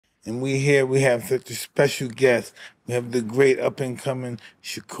And we have such a special guest. We have the great up-and-coming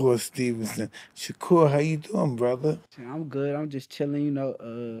Shakur Stevenson. Shakur, how you doing, brother? I'm good. I'm just chilling,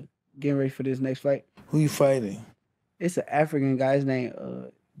 getting ready for this next fight. Who you fighting? It's an African guy's name,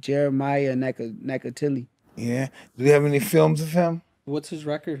 Jeremiah Nakatili. Yeah? Do you have any films of him? What's his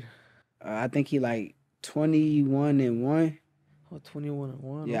record? I think he like 21-1. Oh,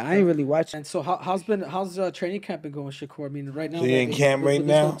 21-1. Yeah, okay. I ain't really watching. And so how's training camp been going, Shakur? I mean, right now. So you in camp right there's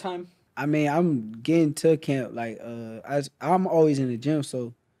no now? time. I mean, I'm getting to camp. I'm always in the gym,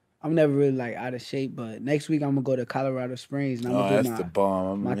 so I'm never really like out of shape. But next week I'm gonna go to Colorado Springs and I'm Oh, gonna that's do the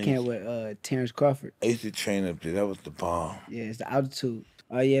bomb. my camp with Terrence Crawford. I used to train up there. That was the bomb. Yeah, it's the altitude.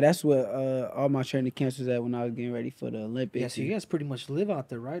 Yeah, that's what all my training camps was at when I was getting ready for the Olympics. Yeah, so you guys pretty much live out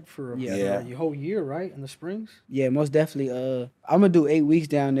there, right? For Yeah. your whole year, right? In the springs. Yeah, most definitely. I'm gonna do 8 weeks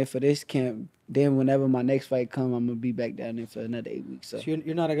down there for this camp. Then whenever my next fight come, I'm gonna be back down there for another 8 weeks. So, So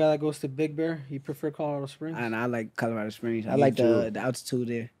you're not a guy that goes to Big Bear. You prefer Colorado Springs. and I like Colorado Springs. I Me like too. the altitude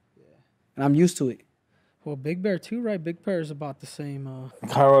there, and I'm used to it. Well, Big Bear too, right? Big Bear is about the same.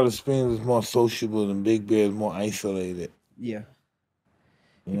 Colorado Springs is more sociable than Big Bear is more isolated. Yeah,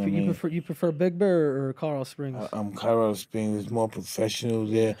 You know what I mean? You prefer Big Bear or Colorado Springs? Colorado Springs is more professional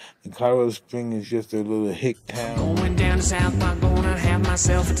there. And Colorado Springs is just a little hick town. Going down to South Park, gonna have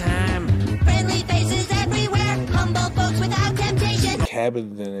myself a time. Friendly faces everywhere, humble folks without temptation.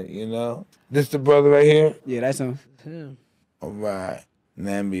 Cabins in it, you know? This the brother right here? yeah, that's him. Yeah. All right.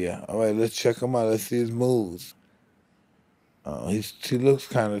 Nambia. All right, let's check him out. Let's see his moves. He looks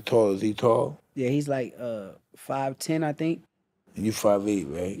kind of tall. Is he tall? Yeah, he's like 5'10", I think. And you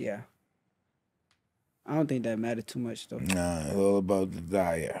 5'8", right? Yeah, I don't think that mattered too much though. Nah, it's all about the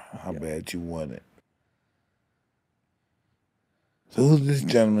desire. How bad you want it. So who's this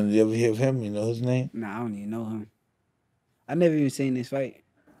gentleman? Did you ever hear of him? You know his name? Nah, I don't even know him. I never even seen this fight.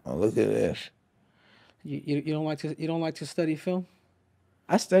 Oh, look at this. You don't like to study film?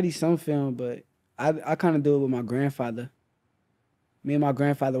 I study some film, but I kind of do it with my grandfather. Me and my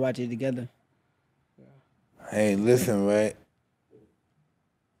grandfather watch it together. Hey, listen, right?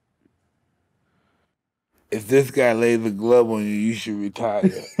 If this guy lays a glove on you, you should retire.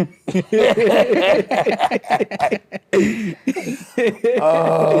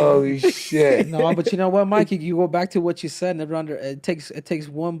 Oh shit! No, but you know what, Mike? You go back to what you said. Never under. It takes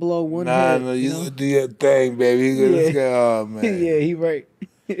one blow, one Nah, hit. no, you know? do your thing, baby. You gonna Yeah. say, oh man, Yeah, he right.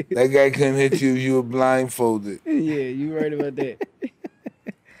 that guy couldn't hit you if you were blindfolded. Yeah, you right about that.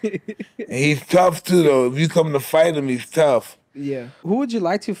 And he's tough too, though. If you come to fight him, he's tough. Yeah, Who would you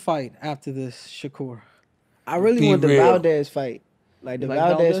like to fight after this, Shakur? I really Be want the real. Valdez fight. Like the You like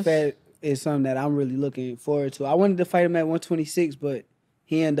Valdez Valdez? fight is something that I'm really looking forward to. I wanted to fight him at 126, but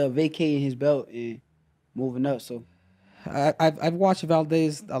he ended up vacating his belt and moving up. So I've watched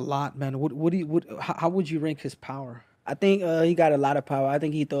Valdez a lot, man. How would you rank his power? I think he got a lot of power. I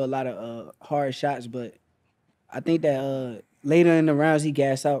think he throw a lot of hard shots, but I think that later in the rounds he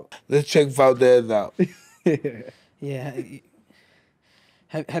gas out. Let's check Valdez out. Yeah.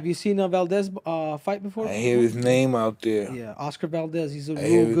 Have you seen Valdez fight before? I hear his name out there. Yeah, Oscar Valdez. He's a I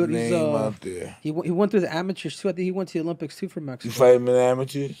hear real his good. name out there. He went through the amateurs too. I think he went to the Olympics too for Mexico. You fight him in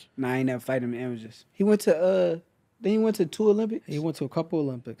amateurs? Nah, I ain't never fight him in amateurs. He went to then he went to 2 Olympics. He went to a couple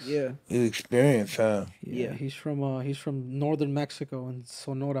Olympics. Yeah. He's experienced, huh? Yeah. He's from northern Mexico in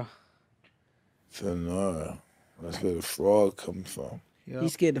Sonora. Sonora. That's where the fraud comes from. Yeah.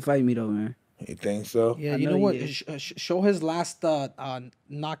 He's scared to fight me though, man. You think so? Yeah, I you know know he what? is. Show his last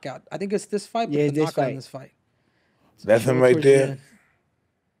knockout. I think it's this fight, but Yeah, the this knockout in fight. this fight. That's Show him it right towards the there? end.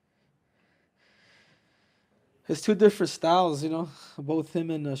 It's two different styles, you know. Both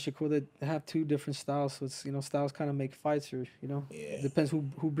him and Shakur, they have two different styles. So it's styles kind of make fights, or Yeah. depends who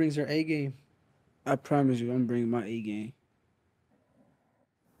brings their A game. I promise you, I'm bringing my A game.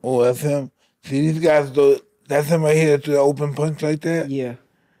 Oh, that's him? See, these guys, though, that's him right here to the open punch like that? Yeah.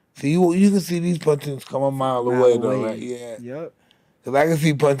 See, you can see these punches come a mile away, though, right? Yeah. Yep. Because I can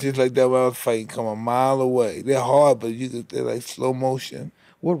see punches like that when I was fighting come a mile away. They're hard, but they're like slow motion.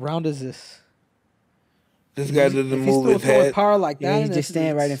 What round is this? This guy doesn't If he's move still his throwing head. power like Yeah, that, he's just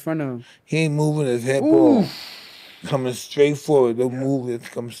standing right in front of him. He ain't moving his head, Ooh. ball. Coming straight forward. Don't move it.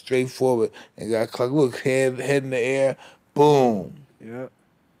 Come straight forward. And got clock. Look, head in the air. Boom. Yep.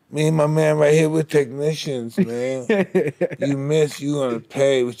 Me and my man right here, we're technicians, man. You miss, you gonna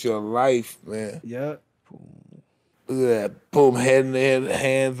pay with your life, man. Yep. Look at that. Boom, head in the air,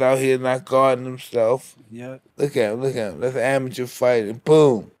 hands out here not guarding himself. Yep. Look at him. That's an amateur fighting.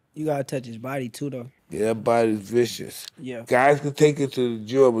 Boom. You gotta touch his body too, though. Yeah, that body's vicious. Yeah. Guys can take it to the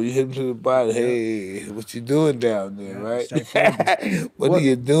jaw, but you hit him to the body. Hey, what you doing down there, Yeah, right? straightforward. What are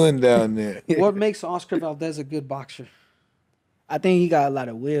you doing down there? What makes Oscar Valdez a good boxer? I think he got a lot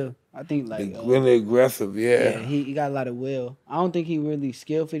of will. I think like Really aggressive, yeah, yeah. he got a lot of will. I don't think he really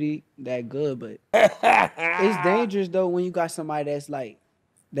skillfully that good, but it's dangerous though when you got somebody that's like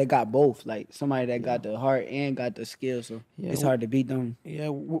that got both, like somebody that got the heart and got the skill. So Yeah, it's hard to beat them. Yeah,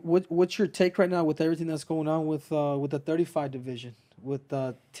 what's your take right now with everything that's going on with the 35 division with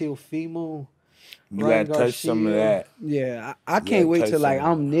Teofimo? You Ryan gotta touch some of Garcia. that. Yeah, I Yeah, can't wait till like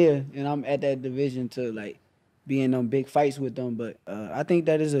Tyson. I'm near and I'm at that division to like be in them big fights with them. But I think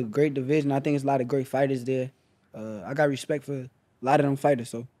that is a great division. I think it's a lot of great fighters there. I got respect for a lot of them fighters.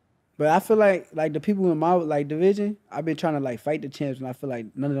 So, but I feel like the people in my like division, I've been trying to like fight the champs, and I feel like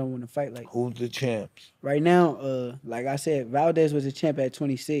none of them want to fight. Like Who's the champs? right now, like I said, Valdez was a champ at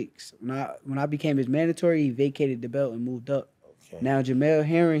 26. When I became his mandatory, he vacated the belt and moved up. Okay. Now Jamel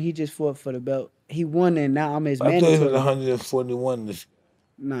Herring, he just fought for the belt. He won, and now I'm his I thought he was mandatory. 141.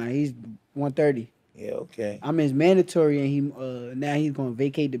 Nah, he's 130. Yeah, okay. I'm his mandatory, and he now he's gonna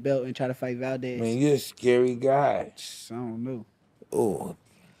vacate the belt and try to fight Valdez. Man, you're a scary guy. I don't know. Oh,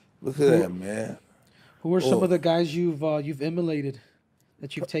 look at that, man. Who are some Oh. of the guys you've emulated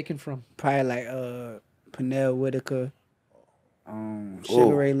that you've taken from? Probably like Pernell Whitaker, Oh.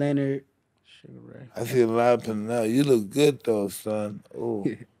 Sugar Ray Leonard. Sugar Ray. I see a lot of people now. You look good, though, son. Oh,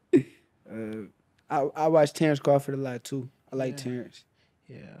 I watch Terrence Crawford a lot too. I like Yeah. Terrence.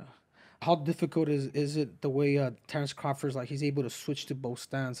 Yeah. How difficult is it the way Terrence Crawford's like he's able to switch to both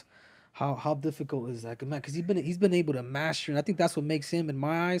stands? How difficult is that, man? Because he's been able to master, and I think that's what makes him, in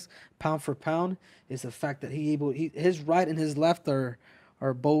my eyes, pound for pound, is the fact that his right and his left are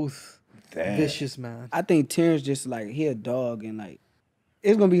both damn. vicious, man. I think Terrence just like he a dog, and like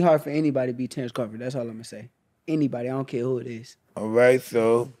it's gonna be hard for anybody to beat Terrence Crawford. That's all I'm gonna say. Anybody, I don't care who it is. All right,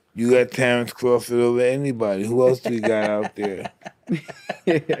 so you got Terrence Crawford over anybody. Who else do you got out there?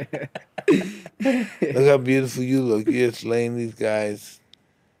 Look how beautiful you look. You're just laying these guys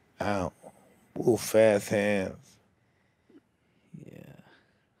out. Ooh, fast hands. Yeah.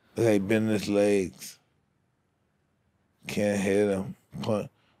 Look how he bend his legs. Can't hit him. Punch.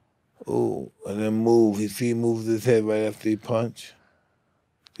 Ooh, and then move. He moves his head right after he punch.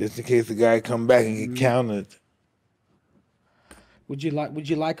 Just in case the guy come back and get countered. Would you like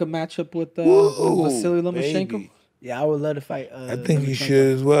a matchup with Woo, Vasily Lomachenko? baby. Yeah, I would love to fight. I think you Lomachenko.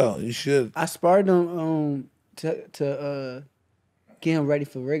 should as well. You should. I sparred him to get him ready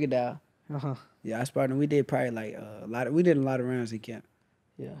for Rigadao. Uh-huh. Yeah, I sparred him. We did probably like we did a lot of rounds in camp.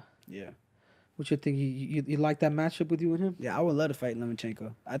 Yeah. Yeah. What you think? You like that matchup with you and him? Yeah, I would love to fight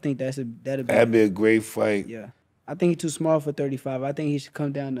Lomachenko. I think that'd be That'd be a great fight. yeah. I think he's too small for 35. I think he should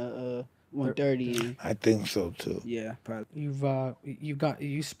come down to 130. And, I think so too. yeah, probably.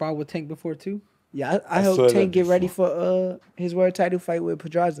 You sparred with Tank before too? Yeah, I I saw hope that Tank get ready for his world title fight with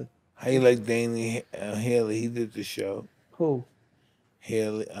Pedraza. How you like Danny Haley? He did the show. Who?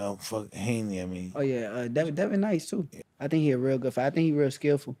 Haley, Haney, I mean. Oh yeah, Devin Nice too. I think he a real good fight. I think he real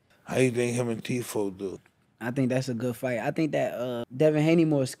skillful. How you think him and Tifo do? I think that's a good fight. I think that Devin Haney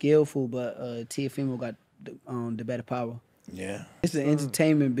more skillful, but Teofimo got the better power. Yeah. It's an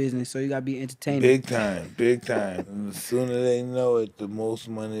entertainment business, so you gotta be entertaining. Big time, big time. And the sooner they know it, the most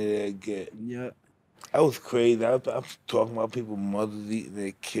money they get. Yeah. That was crazy. I was talking about people, mothers eating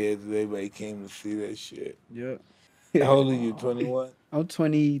their kids. Everybody came to see that shit. Yeah. How old are you, 21? I'm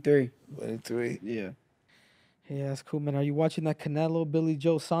 23. 23? Yeah. Yeah, that's cool, man. Are you watching that Canelo Billy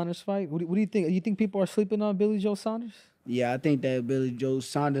Joe Saunders fight? What do you think? You think people are sleeping on Billy Joe Saunders? Yeah, I think that Billy Joe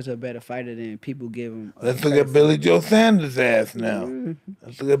Saunders a better fighter than people give him. Let's look at Billy Joe Sanders' ass now. Mhm.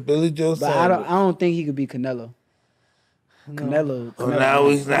 Let's look at Billy Joe But Sanders. I don't think he could be Canelo. Canelo. Oh, now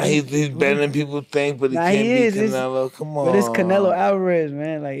he's better than people think, but he Nah, can't he beat is. It's- Canelo. Come on. But it's Canelo Alvarez,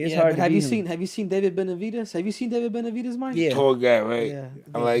 man. Like it's Yeah, hard but to have beat you him. seen David Benavidez? Have you seen David Benavidez, Mike? Yeah. Tall guy, right? Yeah.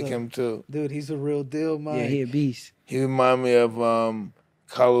 I like him too. Dude, he's a real deal, man. Yeah, he a beast. He remind me of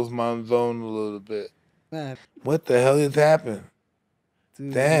Carlos Monzon a little bit. Man, What the hell just happened?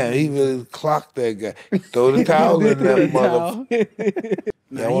 dude, Damn, he really clocked that guy. Throw the towel in that mother.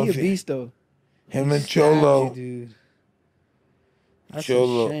 Nah, I want he a to- beast though. Him and stabbed Cholo. you, dude. That's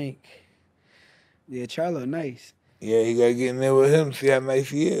Cholo. a shank. Yeah, Charlo, nice. Yeah, he gotta get in there with him. See how nice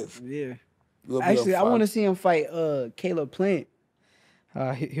he is. Yeah. He'll be Actually, a I want to fight. see him fight Caleb Plant.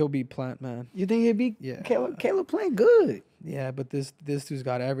 He'll be Plant, man. You think he'd be Yeah. Caleb Plant good? Yeah, but this dude's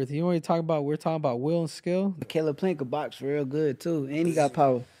got everything. You know what we're talking about will and skill. Caleb Plant could box real good too, and he got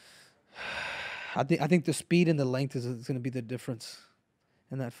power. I think the speed and the length is going to be the difference.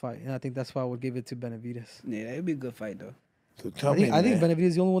 in that fight, and I think that's why I would give it to Benavidez. Yeah, that'd be a good fight though. So tell me, I think man. Benavidez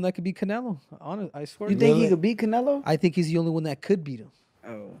is the only one that could beat Canelo. I swear. You to think God. he could beat Canelo? I think he's the only one that could beat him.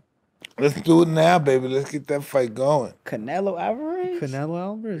 Oh, Let's do it now, baby. Let's get that fight going. Canelo Alvarez. Canelo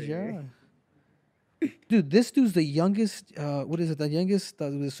Alvarez, yeah. Dude, this dude's the youngest. What is it? The youngest,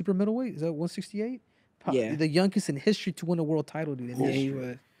 the super middleweight. Is that 168? Yeah. The youngest in history to win a world title, dude. In Yeah, history. he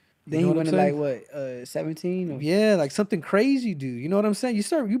was. You Then know he what went I'm to like saying? what, 17? Or... Yeah, like something crazy, dude. You know what I'm saying?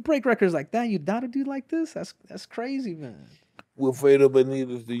 You break records like that. You doubt a dude like this. That's crazy, man. Wilfredo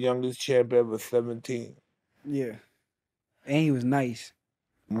Benitez, the youngest champ ever, 17. Yeah. And he was nice.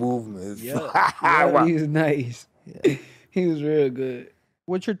 Movements. Yeah, he was nice. Yeah. He was real good.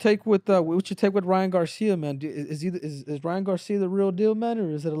 What's your take with Ryan Garcia, man? Is Ryan Garcia the real deal, man, or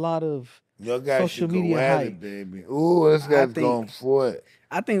is it a lot of Your guys social should go media at hype? it, baby. Ooh, this guy's think- going for it.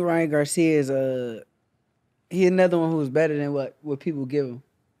 I think Ryan Garcia is he another one who's better than what people give him.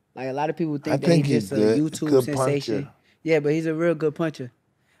 Like a lot of people think that he's he's just a good. YouTube Good sensation. puncher. Yeah, but he's a real good puncher.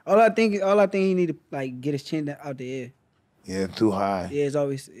 All I think he need to like get his chin out the air. Yeah, too high. Yeah, it's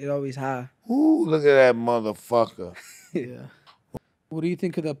always high. Ooh, look at that motherfucker. Yeah. What do you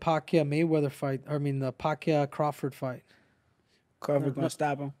think of the Pacquiao Mayweather fight? I mean, the Pacquiao Crawford fight. Crawford gonna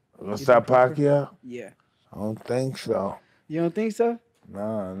stop him. Gonna stop Pacquiao? Yeah. I don't think so. You don't think so?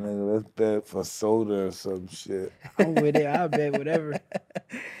 Nah, nigga, let's bet for soda or some shit. I'm with it. I'll bet whatever.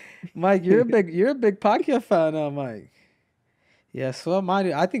 Mike, you're a big Pacquiao fan now, Mike. Yeah, so am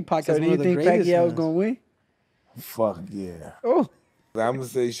I. I think Pacquiao's So do one you of the think greatest. Pacquiao was man. gonna win? Fuck yeah. Oh. I'm gonna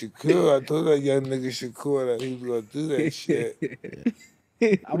say Shakur. I told that young nigga Shakur that he was gonna do that shit.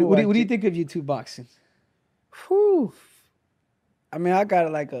 What do you think of you two boxing? Whew. I mean, I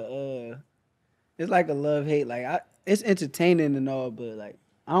got like it's like a love hate. Like it's entertaining and all, but like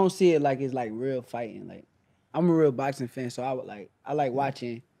I don't see it like it's like real fighting. Like I'm a real boxing fan, so I like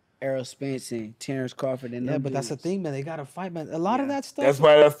watching Errol Spence and Terrence Crawford and Yeah, them but that's the dudes. thing, man. They gotta fight, man. A lot of that stuff. That's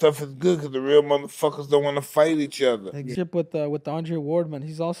why that stuff is good, because the real motherfuckers don't want to fight each other. Like with Andre Ward, man.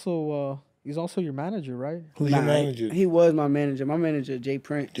 He's also your manager, right? Who's your manager? He was my manager. My manager, Jay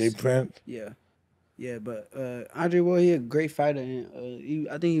Prince. Jay Prince? Yeah. Yeah, but Andre Ward, he a great fighter, and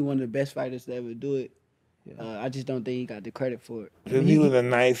I think he's one of the best fighters to ever do it. I just don't think he got the credit for it. Because he was a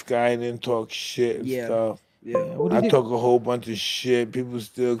nice guy, didn't talk shit and Yeah. stuff. Yeah. I talk a whole bunch of shit. People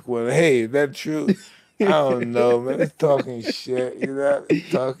still going, hey, is that true? I don't know, man. It's talking shit. You know,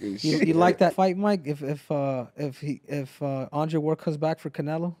 it's talking shit. You like that fight, Mike? If Andre Ward comes back for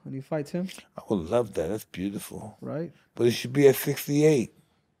Canelo and he fights him, I would love that. That's beautiful. right? But it should be at 68.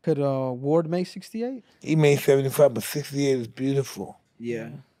 Could Ward make 68? He made 75, but 68 is beautiful. Yeah.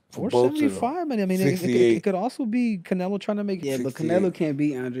 For Or both of them. 75, man. I mean, it 68. could also be Canelo trying to make Yeah, but 68. Canelo can't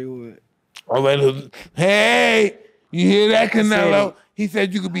beat Andre Ward. All right, hey, you hear that, said Canelo? it. He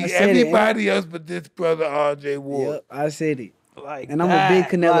said you could beat said it, everybody else but this brother, R.J. Ward. Yep, I said it. like And I'm a big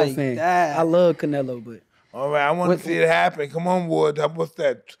Canelo like fan. that. I love Canelo, but All right, I want to see it happen. Come on, Ward. What's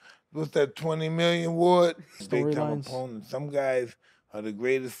that 20 million, Ward? Big time Storylines. opponent. Some guys are the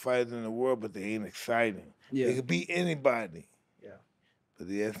greatest fighters in the world, but they ain't exciting. Yeah. They could beat anybody. Yeah. But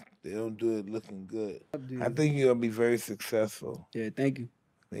they don't do it looking good. Dude. I think you're going to be very successful. yeah, thank you.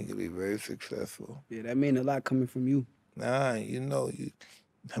 I think you'll be very successful. Yeah, that mean a lot coming from you. Nah,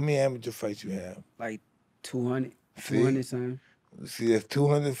 how many amateur fights you have? Like 200, See? 200 something. See, there's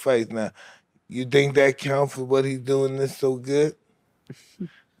 200 fights now. You think that counts for what he's doing this so good?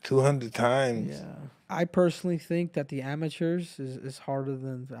 200 times. Yeah. I personally think that the amateurs is harder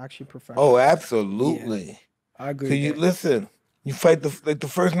than the actually professional. Oh, absolutely. I agree. Cause with you that. listen, you fight the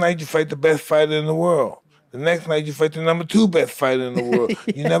first night you fight the best fighter in the world. The next night you fight the number 2 best fighter in the world.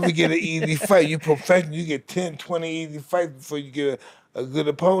 You never get an easy fight. You professional, you get 10, 20 easy fights before you get a good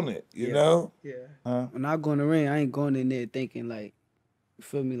opponent. You know? Yeah. When I go in the ring, I ain't going in there thinking like, you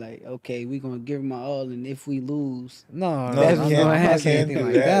feel me? Like, okay, we gonna give him our all, and if we lose, No, No, That's you what's can't, gonna you happen. can't anything do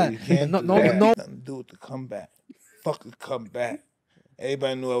like that. that. You can't No, do no, that. no. Nothing to do with the comeback. Fuck the comeback.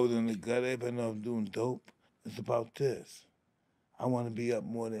 Everybody knew I was in the gut. Everybody knew I was doing dope. It's about this. I want to be up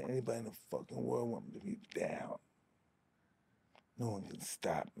more than anybody in the fucking world want me to be down. No one can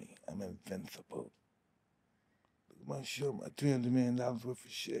stop me. I'm invincible. Look at my show, my $300 million worth of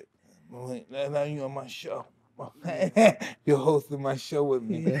shit. Now you on my show. You're hosting my show with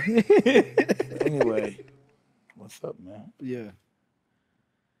me. Anyway, what's up, man? yeah.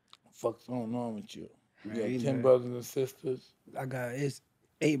 Fuck's going on with you? You Man, got you 10 know. brothers and sisters? It's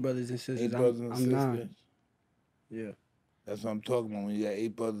 8 brothers and sisters. 8 brothers and I'm sisters? 9. Yeah. That's what I'm talking about. When you got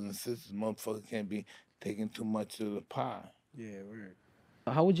 8 brothers and sisters, motherfucker can't be taking too much of the pie. Yeah, weird.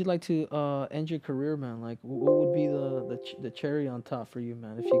 How would you like to end your career, man? Like, what would be the cherry on top for you,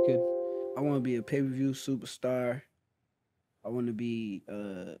 man, if you could? I want to be a pay-per-view superstar. I want to be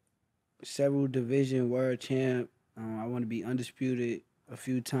several division world champ. I want to be undisputed a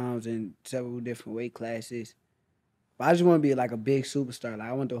few times in several different weight classes. But I just want to be like a big superstar. Like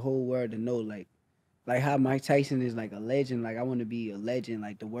I want the whole world to know, like how Mike Tyson is like a legend. Like I want to be a legend.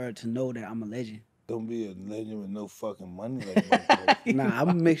 Like the world to know that I'm a legend. Don't be a legend with no fucking money like Mike Tyson. Nah, I'm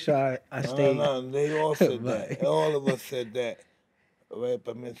gonna make sure I stay. No, they all said that. Right. All of us said that. Right,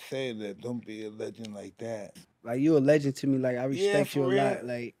 but I'm saying that. Don't be a legend like that. Like you a legend to me. Like I respect for you a real. lot.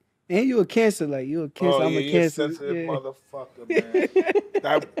 Like and you a cancer. Like you a cancer. Oh, I'm yeah, a you're a cancer. sensitive Yeah. motherfucker,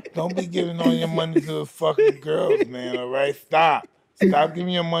 man. Don't be giving all your money to the fucking girls, man, all right? Stop. Stop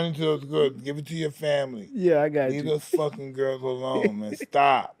giving your money to those girls. Give it to your family. Yeah, I got Leave you. those fucking girls alone, man.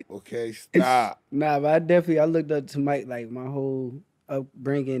 Stop, okay? Stop. Nah, but I looked up to Mike like my whole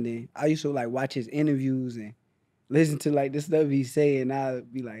upbringing, and I used to like watch his interviews and listen to like the stuff he say, and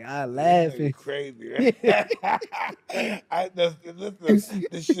I'd be like, I laugh You and crazy, right? Listen,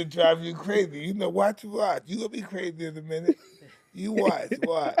 this shit drive you crazy. You know, watch. You gonna be crazy in a minute. You watch.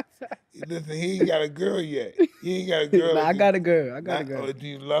 Listen, he ain't got a girl yet. He ain't got a girl. nah, I got a girl. I got a Oh, girl. do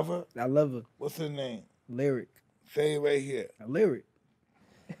you love her? I love her. What's her name? Lyric. Say it right here. A lyric.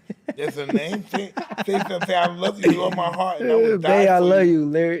 That's her name. Say something. I love you with all my heart, and I would die Babe, I for love you. you,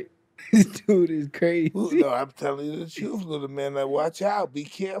 lyric. This dude is crazy. No, I'm telling you the truth, little man. Now watch out. Be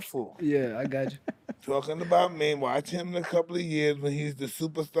careful. Yeah, I got you. Talking about me. Watch him in a couple of years when he's the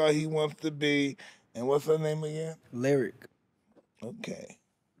superstar he wants to be. And what's her name again? Lyric. Okay.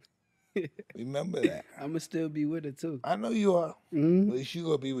 Remember that. I'ma still be with her too. I know you are. Mhm. At least she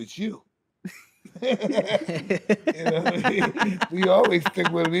gonna be with you. You know what I mean? We always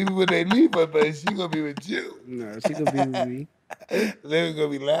stick with them even when they leave us, but she gonna be with you. No, she gonna be with me. They're gonna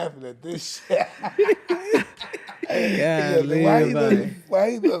be laughing at this shit. Yeah, Why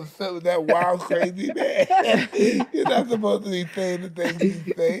you upset with that wild, crazy man? You're not supposed to be saying the things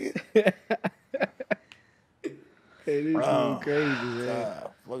he's saying. Hey, this dude crazy, man.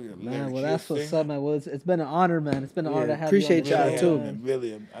 Man, well, that's what's up, man. Well, it's been an honor, man. It's been an honor to have appreciate you on the y'all, show, too. man.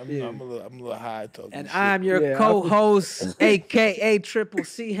 Really, I'm a little high talking. And shit. I'm your Yeah, co-host, aka Triple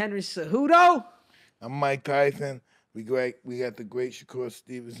C Henry Cejudo. I'm Mike Tyson. We got the great Shakur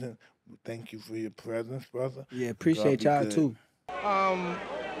Stevenson. Thank you for your presence, brother. Yeah, appreciate God be y'all good. too.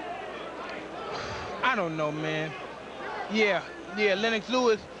 I don't know, man. Yeah, Lennox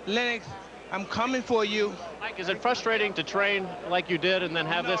Lewis. Lennox, I'm coming for you. Mike, is it frustrating to train like you did and then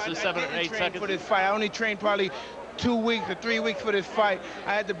have this in 7 or 8 train seconds? for this fight. I only trained probably 2 weeks or 3 weeks for this fight.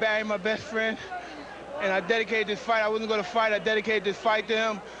 I had to bury my best friend, and I dedicated this fight. I wasn't going to fight. I dedicated this fight to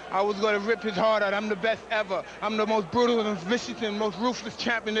him. I was going to rip his heart out. I'm the best ever. I'm the most brutal and vicious and most ruthless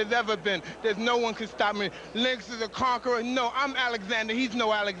champion there's ever been. There's no one can stop me. Lennox is a conqueror. No, I'm Alexander. He's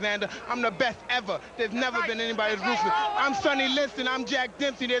no Alexander. I'm the best ever. There's never been anybody as ruthless. I'm Sonny Liston. I'm Jack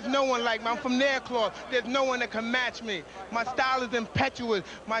Dempsey. There's no one like me. I'm from Nairclaw. There's no one that can match me. My style is impetuous.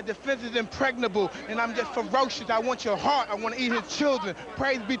 My defense is impregnable. And I'm just ferocious. I want your heart. I want to eat his children.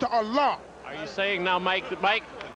 Praise be to Allah. Are you saying now, Mike, that Mike,